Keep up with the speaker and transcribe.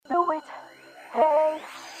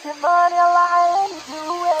money lying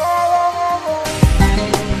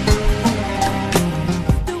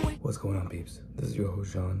What's going on, peeps? This is your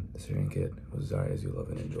host, John, the Syrian kid who desires you love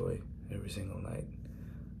and enjoy every single night.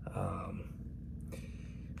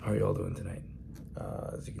 How are y'all doing tonight?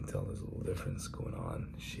 As you can tell, there's a little difference going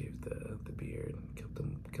on. Shaved the beard,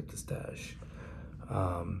 kept the stash.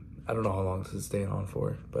 I don't know how long this is staying on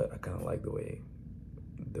for, but I kind of like the way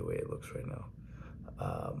it looks right now.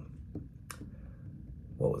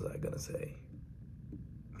 What was I gonna say?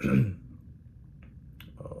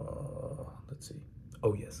 Let's see.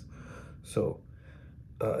 Oh yes. So,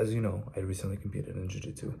 as you know, I recently competed in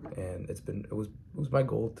jiu-jitsu, and it was my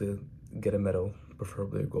goal to get a medal,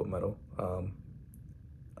 preferably a gold medal.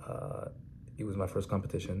 It was my first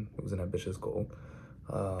competition. It was an ambitious goal,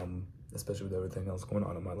 especially with everything else going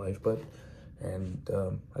on in my life. I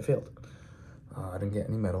failed. I didn't get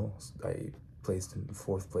any medals. I placed in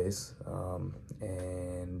fourth place,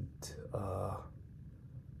 and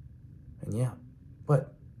yeah.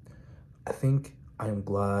 But I think I am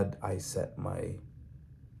glad I set my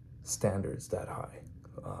standards that high.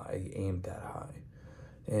 I aimed that high.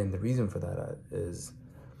 And the reason for that is,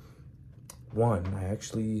 one,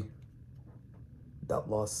 that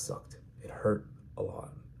loss sucked. It hurt a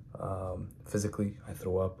lot. Physically, I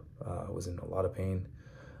threw up. I was in a lot of pain.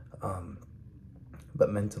 But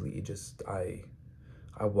mentally, I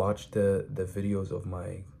watched the videos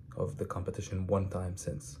of the competition one time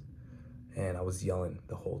since, and I was yelling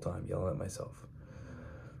the whole time, yelling at myself.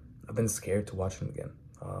 I've been scared to watch them again,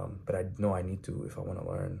 but I know I need to if I want to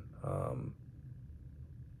learn.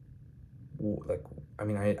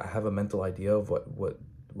 I have a mental idea of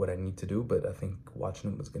what I need to do, but I think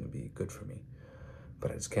watching them is going to be good for me.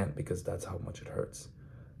 But I just can't because that's how much it hurts.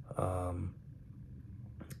 What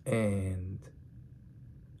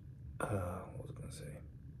was I gonna say?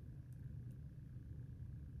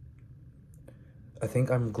 I think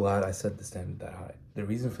I'm glad I set the standard that high. The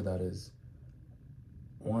reason for that is,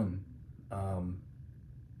 one, I'm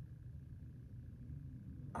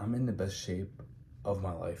in the best shape of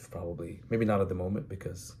my life, probably. Maybe not at the moment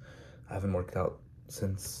because I haven't worked out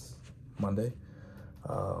since Monday,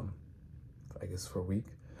 I guess for a week.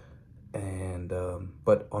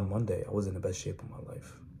 But on Monday, I was in the best shape of my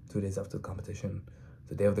life. 2 days after the competition,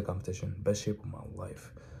 the day of the competition, best shape of my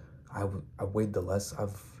life. I weighed the less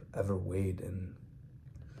I've ever weighed in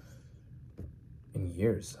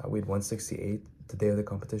years. I weighed 168 the day of the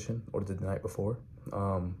competition, or the night before,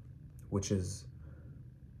 which is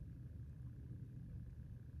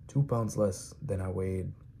 2 pounds less than I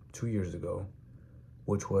weighed 2 years ago,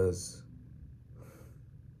 which was,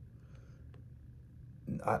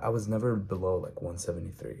 I was never below like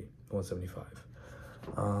 173, 175.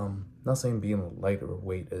 Not saying being lighter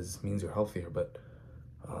weight means you're healthier, but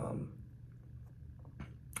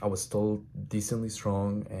I was still decently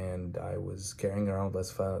strong, and I was carrying around less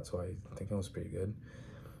fat, so I think it was pretty good.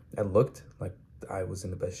 I looked like I was in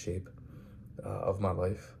the best shape of my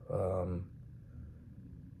life. I'm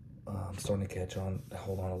starting to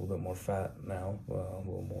hold on a little bit more fat now, a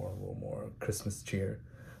little more Christmas cheer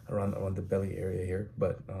around the belly area here,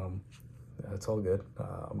 but it's all good.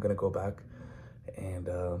 I'm gonna go back and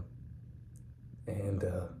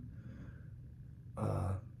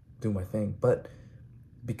do my thing. But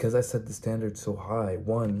because I set the standard so high,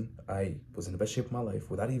 one, I was in the best shape of my life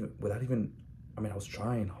without even, I mean, I was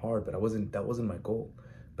trying hard, but that wasn't my goal.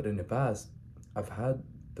 But in the past, I've had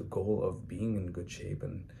the goal of being in good shape,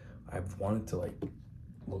 and I've wanted to like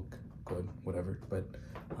look good, whatever. But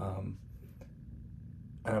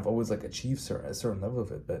and I've always like achieved a certain level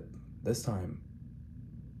of it. But this time,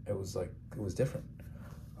 it was different.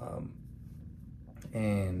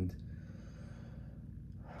 And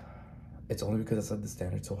it's only because I set the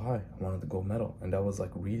standard so high. I wanted the gold medal, and that was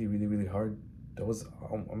like really, really, really hard. That was,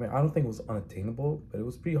 I mean, I don't think it was unattainable, but it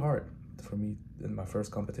was pretty hard for me in my first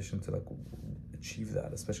competition to like achieve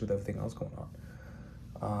that, especially with everything else going on.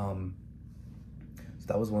 So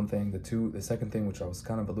that was one thing. The second thing, which I was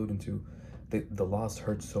kind of alluding to, the loss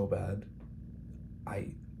hurt so bad.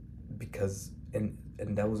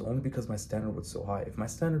 And that was only because my standard was so high. If my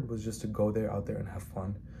standard was just to go out there and have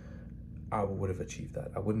fun, I would have achieved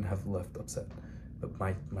that. I wouldn't have left upset. But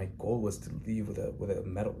my goal was to leave with a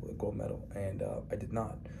medal, with a gold medal, and I did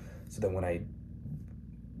not. So then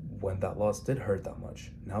when that loss did hurt that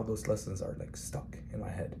much, now those lessons are like stuck in my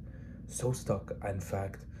head, so stuck. In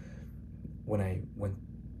fact, when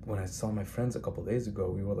I saw my friends a couple days ago,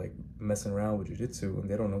 we were like messing around with jiu-jitsu, and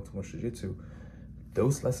they don't know too much jiu-jitsu.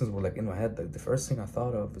 Those lessons were like in my head. Like the first thing I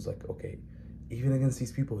thought of was like, okay, even against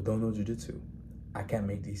these people who don't know jiu-jitsu, I can't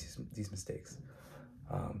make these mistakes.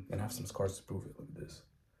 And I have some scars to prove it. Look at this.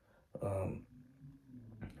 I don't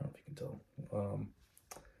know if you can tell.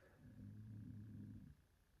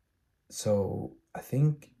 So I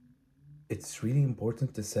think it's really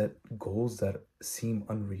important to set goals that seem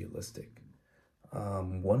unrealistic.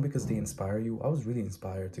 One, because they inspire you. I was really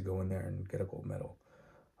inspired to go in there and get a gold medal.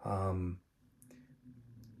 Um,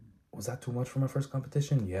 was that too much for my first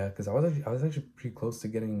competition? Yeah, because I was actually pretty close to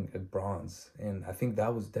getting a bronze, and I think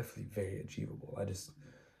that was definitely very achievable. I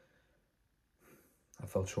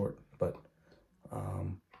fell short, but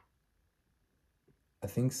um, I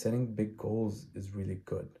think setting big goals is really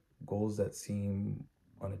good. Goals that seem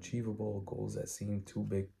unachievable, goals that seem too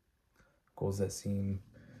big, goals that seem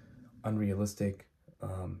unrealistic.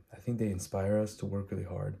 I think they inspire us to work really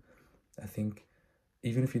hard. I think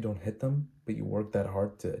even if you don't hit them, but you work that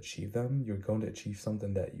hard to achieve them, you're going to achieve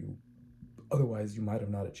something that you otherwise you might have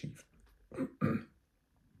not achieved.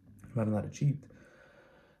 Might have not achieved.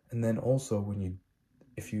 And then also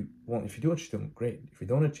if you do achieve them, great. If you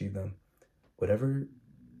don't achieve them, whatever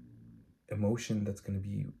emotion that's going to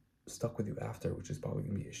be stuck with you after, which is probably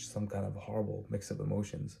going to be some kind of horrible mix of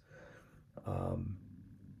emotions,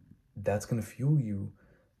 that's going to fuel you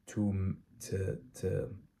to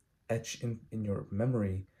etch in your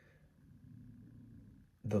memory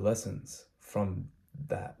the lessons from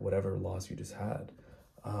that whatever loss you just had,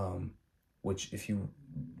 which if you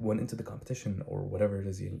went into the competition or whatever it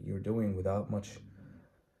is you're doing without much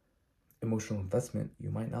emotional investment, you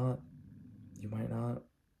might not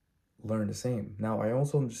learn the same. Now I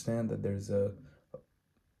also understand that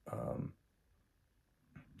um,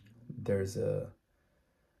 there's a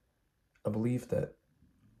belief that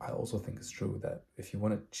I also think is true, that if you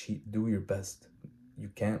want to do your best, you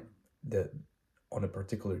can't, that on a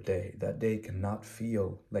particular day, that day cannot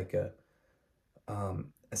feel like a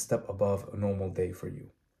step above a normal day for you,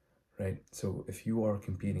 right? So if you are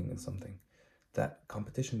competing in something, that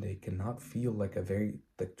competition day cannot feel like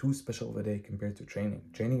like too special of a day compared to training.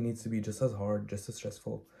 Training needs to be just as hard, just as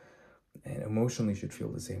stressful, and emotionally should feel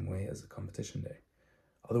the same way as a competition day.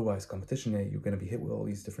 Otherwise, competition day, you're going to be hit with all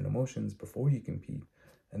these different emotions before you compete,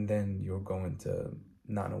 and then you're going to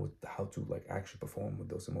not know how to like actually perform with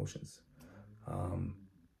those emotions. Um,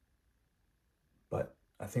 but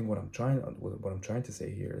I think what I'm trying to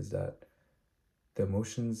say here is that the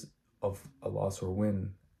emotions of a loss or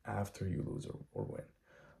win after you lose or win,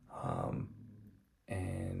 um,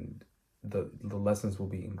 and the lessons will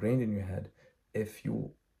be ingrained in your head if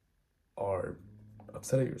you are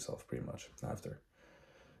upset at yourself pretty much after.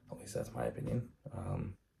 At least that's my opinion.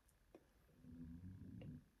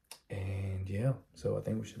 And yeah, so I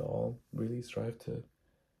think we should all really strive to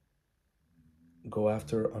go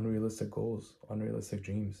after unrealistic goals, unrealistic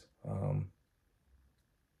dreams,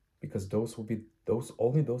 because those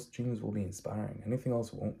dreams will be inspiring. Anything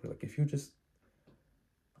else won't. Like if you just,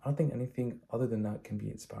 I don't think anything other than that can be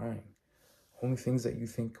inspiring. Only things that you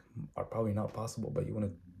think are probably not possible, but you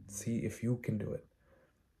want to see if you can do it.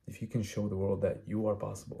 If you can show the world that you are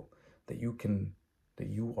possible, that you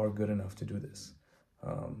are good enough to do this.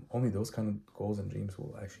 Only those kind of goals and dreams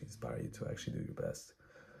will actually inspire you to actually do your best.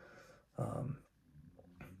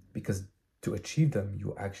 Because to achieve them,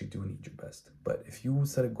 you actually do need your best. But if you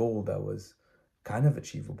set a goal that was kind of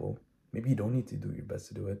achievable, maybe you don't need to do your best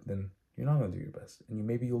to do it, then you're not going to do your best. And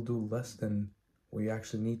maybe you'll do less than what you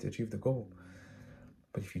actually need to achieve the goal.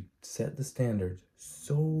 But if you set the standard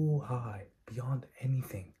so high, beyond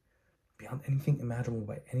anything imaginable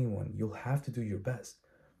by anyone, you'll have to do your best.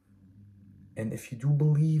 And if you do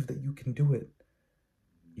believe that you can do it,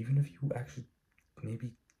 even if you actually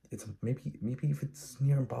maybe if it's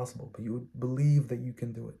near impossible, but you would believe that you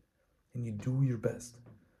can do it and you do your best,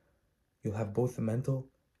 you'll have both the mental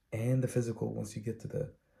and the physical once you get to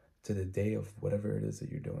the day of whatever it is that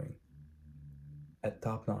you're doing at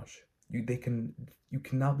top notch. You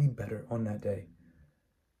cannot be better on that day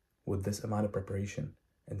with this amount of preparation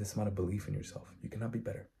and this amount of belief in yourself. You cannot be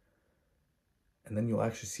better. And then you'll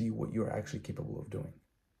actually see what you're actually capable of doing.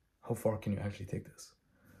 How far can you actually take this?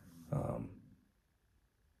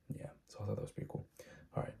 Yeah, so I thought that was pretty cool.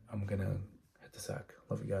 All right, I'm gonna hit the sack.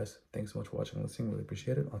 Love you guys. Thanks so much for watching and listening. Really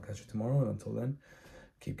appreciate it. I'll catch you tomorrow. And until then,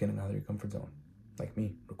 keep getting out of your comfort zone. Like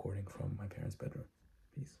me, recording from my parents' bedroom.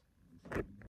 Peace.